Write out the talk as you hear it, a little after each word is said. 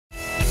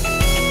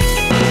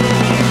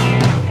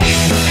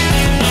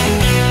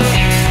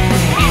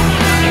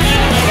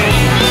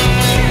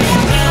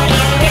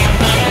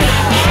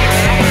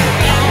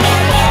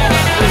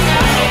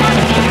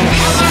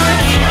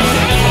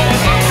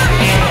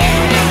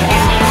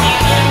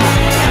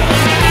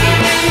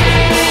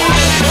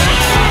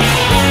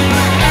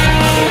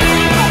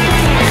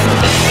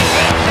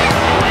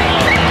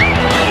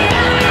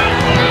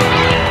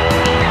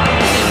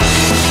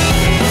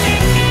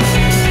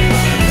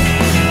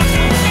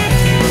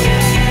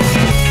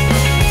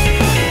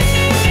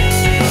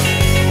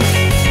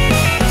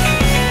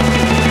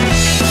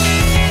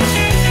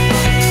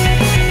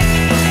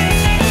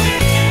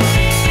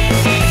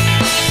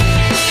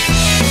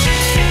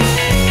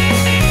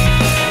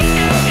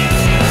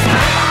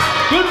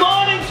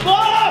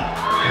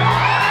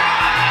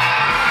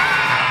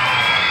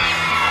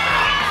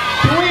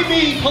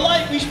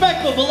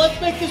over, but let's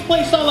make this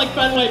place sound like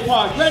Fenway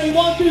Park. Ready?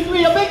 1, 2,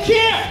 3, a big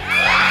cheer!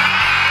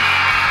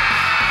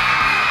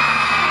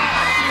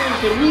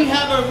 Seriously, we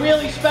have a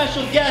really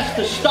special guest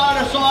to start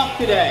us off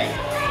today.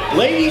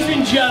 Ladies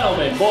and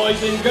gentlemen,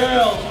 boys and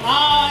girls,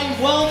 I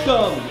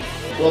welcome,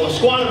 well, the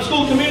Squantum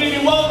School community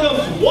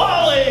welcomes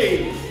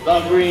Wally, the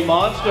Green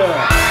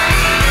Monster.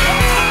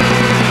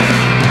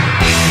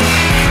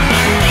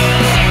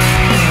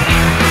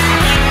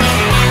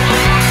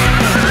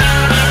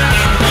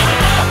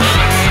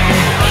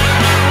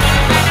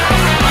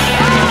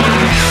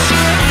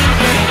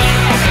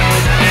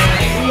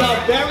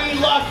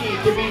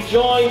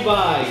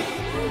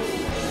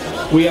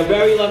 We are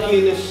very lucky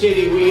in this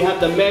city. We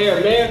have the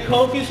mayor. Mayor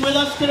Koch is with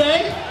us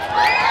today.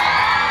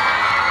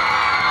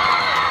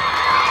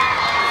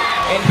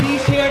 And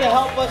he's here to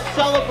help us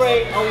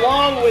celebrate,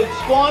 along with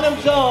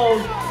Squantum's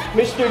own,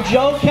 Mr.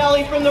 Joe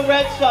Kelly from the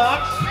Red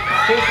Sox,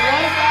 his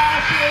wife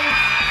Ashley,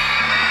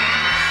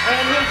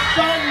 and his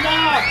son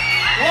Knox.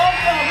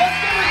 Welcome.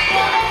 Let's give it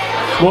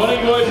a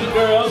Morning, boys and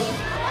girls.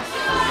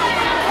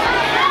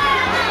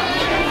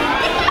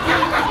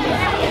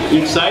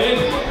 You excited?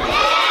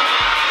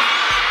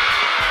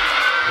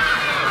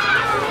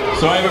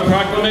 So I have a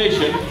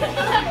proclamation.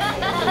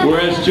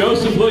 Whereas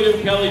Joseph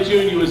William Kelly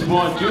Jr. was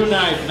born June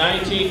 9th,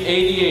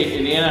 1988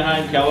 in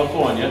Anaheim,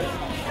 California,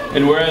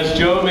 and whereas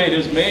Joe made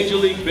his Major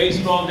League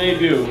Baseball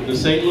debut with the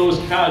St. Louis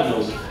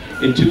Cardinals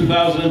in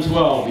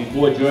 2012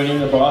 before joining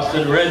the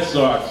Boston Red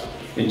Sox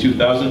in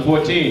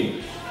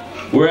 2014.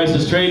 Whereas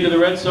his trade to the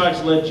Red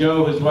Sox led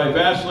Joe, his wife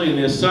Ashley, and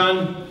their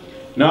son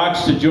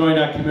Knox to join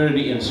our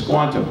community in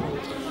Squantum.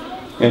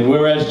 And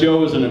whereas Joe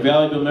was an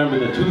invaluable member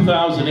of the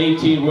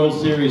 2018 World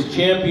Series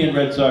champion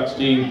Red Sox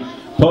team,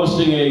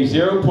 posting a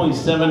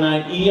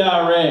 0.79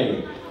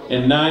 ERA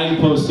in 9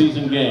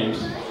 postseason games.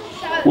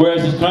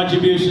 Whereas his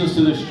contributions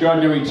to this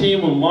extraordinary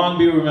team will long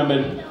be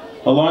remembered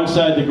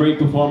alongside the great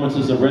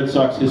performances of Red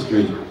Sox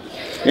history.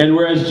 And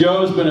whereas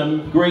Joe has been a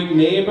great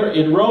neighbor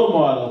and role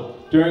model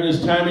during his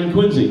time in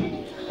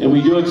Quincy, and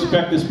we do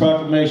expect this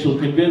proclamation will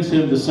convince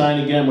him to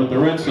sign again with the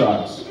Red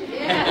Sox.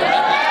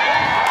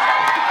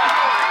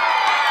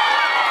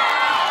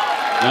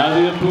 Now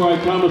therefore I,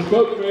 Thomas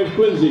Coker of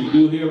Quincy,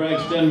 do hereby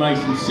extend my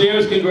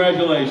sincerest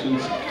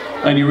congratulations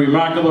on your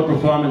remarkable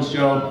performance,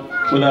 Joe,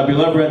 with our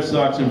beloved Red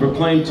Sox, and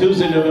proclaim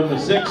Tuesday, November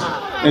 6th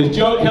as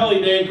Joe Kelly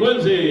Day in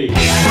Quincy.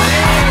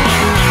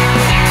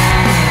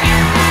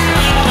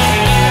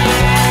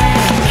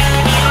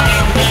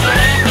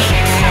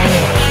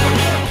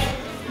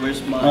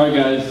 All right,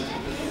 guys,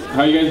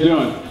 how you guys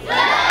doing?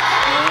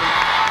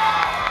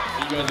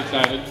 You guys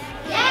excited?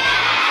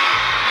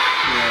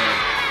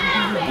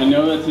 I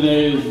know that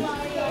today is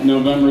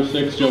November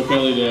 6th, Joe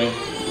Kelly Day,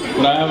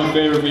 but I have a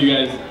favor for you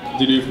guys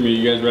to do for me.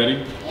 You guys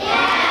ready?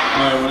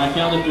 Alright, when I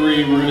count to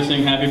 3, we're going to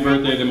sing happy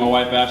birthday to my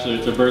wife Ashley.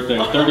 It's her birthday,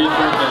 30th birthday.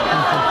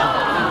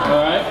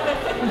 Alright?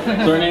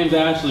 So her name's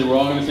Ashley. We're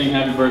all going to sing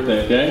happy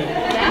birthday, okay?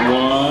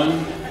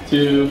 1,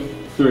 2,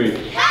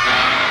 3.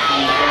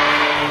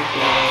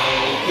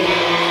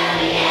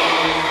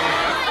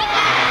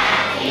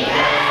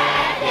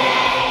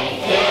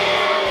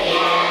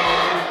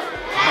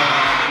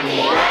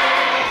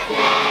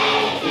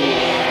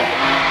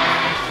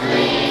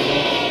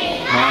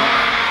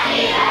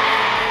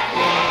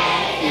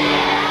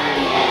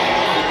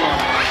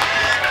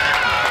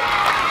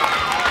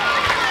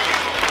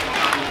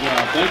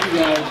 Thank you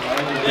guys.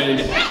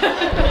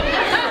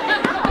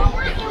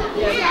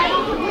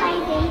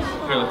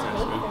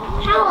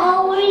 How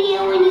old were you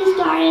when you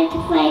started to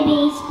play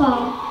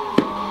baseball?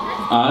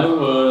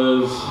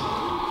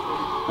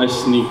 I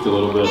sneaked a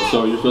little bit.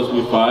 So you're supposed to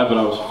be 5, but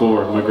I was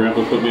 4. My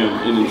grandpa put me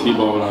in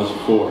T-ball when I was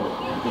 4.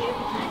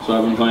 So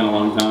I've been playing a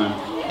long time.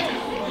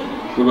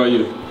 What about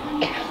you?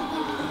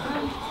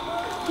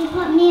 He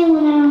put me in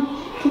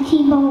to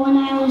T-ball when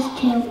I was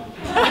 2.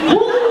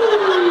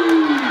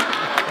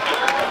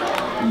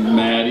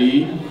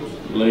 Maddie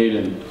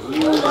Layden.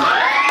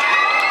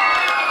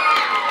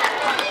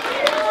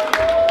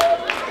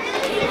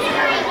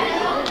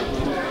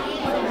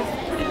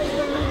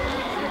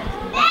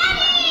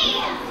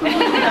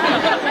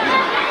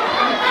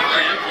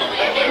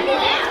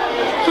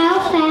 How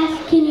fast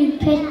can you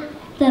pitch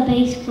the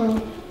baseball?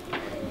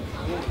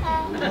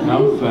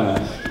 How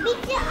fast?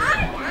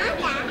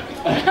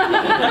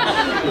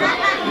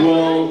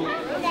 Well,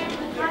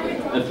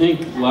 I think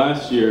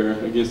last year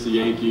against the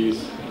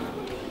Yankees,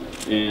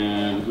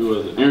 and who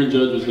was it? Aaron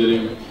Judge was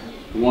hitting.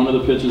 One of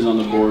the pitches on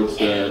the board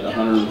said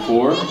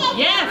 104.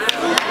 Yes!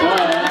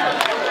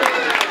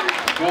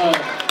 But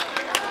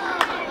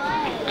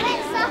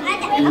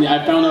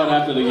I found out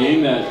after the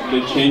game that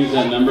they changed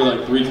that number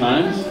like 3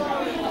 times.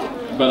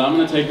 But I'm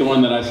going to take the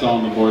one that I saw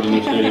on the board in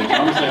the stadium. So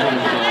I'm going to say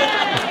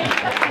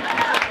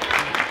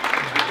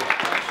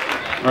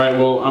 104. Alright,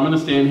 well, I'm going to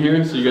stand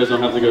here so you guys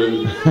don't have to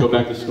go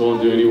back to school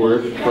and do any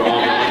work for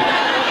all day.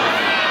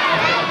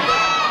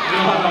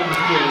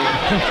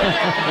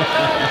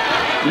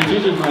 Your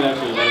teachers might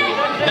actually like it.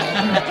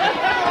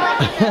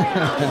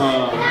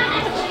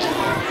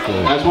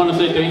 I just want to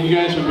say thank you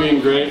guys for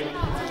being great.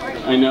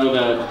 I know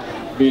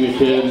that being a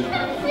kid,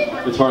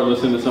 it's hard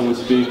listening to someone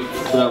speak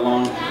for that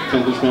long.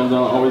 Attention spans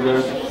aren't always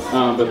there.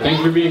 But thank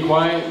you for being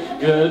quiet,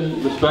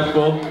 good,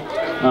 respectful.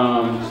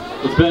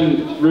 It's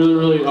been really,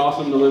 really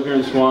awesome to live here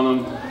in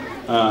Squantum.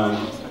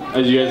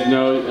 As you guys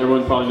know,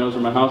 everyone probably knows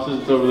where my house is.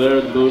 It's over there,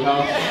 the blue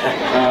house.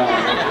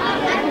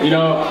 You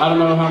know, I don't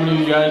know how many of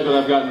you guys, but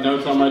I've got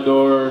notes on my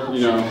door,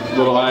 you know,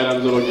 little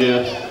items, little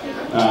gifts.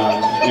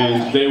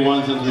 And day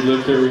one since we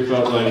lived here, we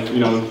felt like, you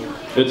know,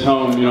 it's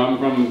home. You know, I'm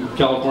from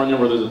California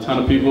where there's a ton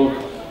of people.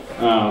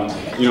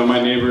 You know, my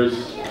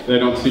neighbors, they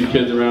don't see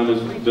kids around.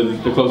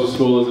 The closest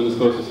school isn't as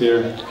close as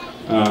here.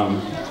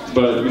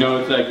 But, you know,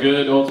 it's that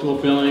good old school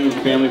feeling,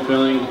 family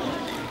feeling.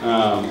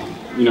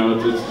 You know,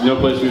 it's no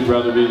place we'd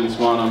rather be than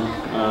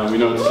Squantum. We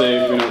know it's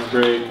safe, we know it's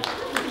great.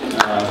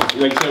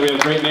 Like I said, we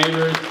have great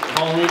neighbors.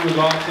 Halloween was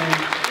awesome,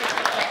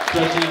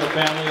 especially the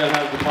family that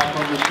has the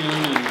popcorn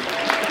machine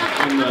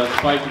and the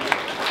spiked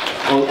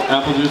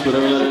apple juice,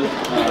 whatever that is.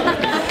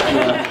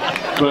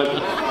 But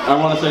I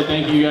want to say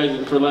thank you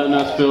guys for letting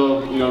us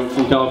feel, you know,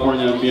 from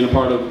California, being a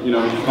part of, you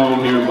know,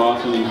 home here in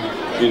Boston,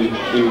 in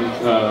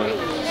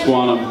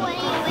Squantum.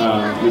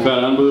 We've had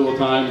an unbelievable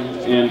time,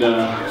 and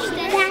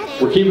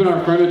we're keeping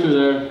our furniture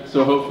there,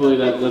 so hopefully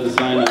that's a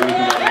sign that we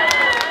can.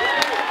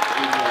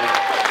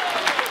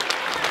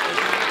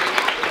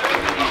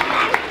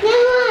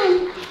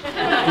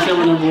 You said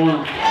we're number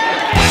one.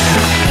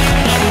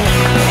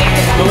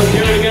 So let's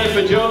hear it again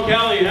for Joe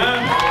Kelly, huh?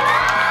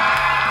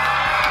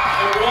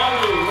 And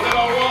Wally, what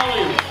about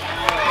Wally?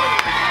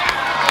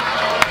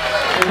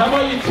 And how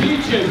about your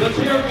teachers? Let's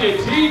hear it for your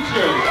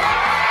teachers.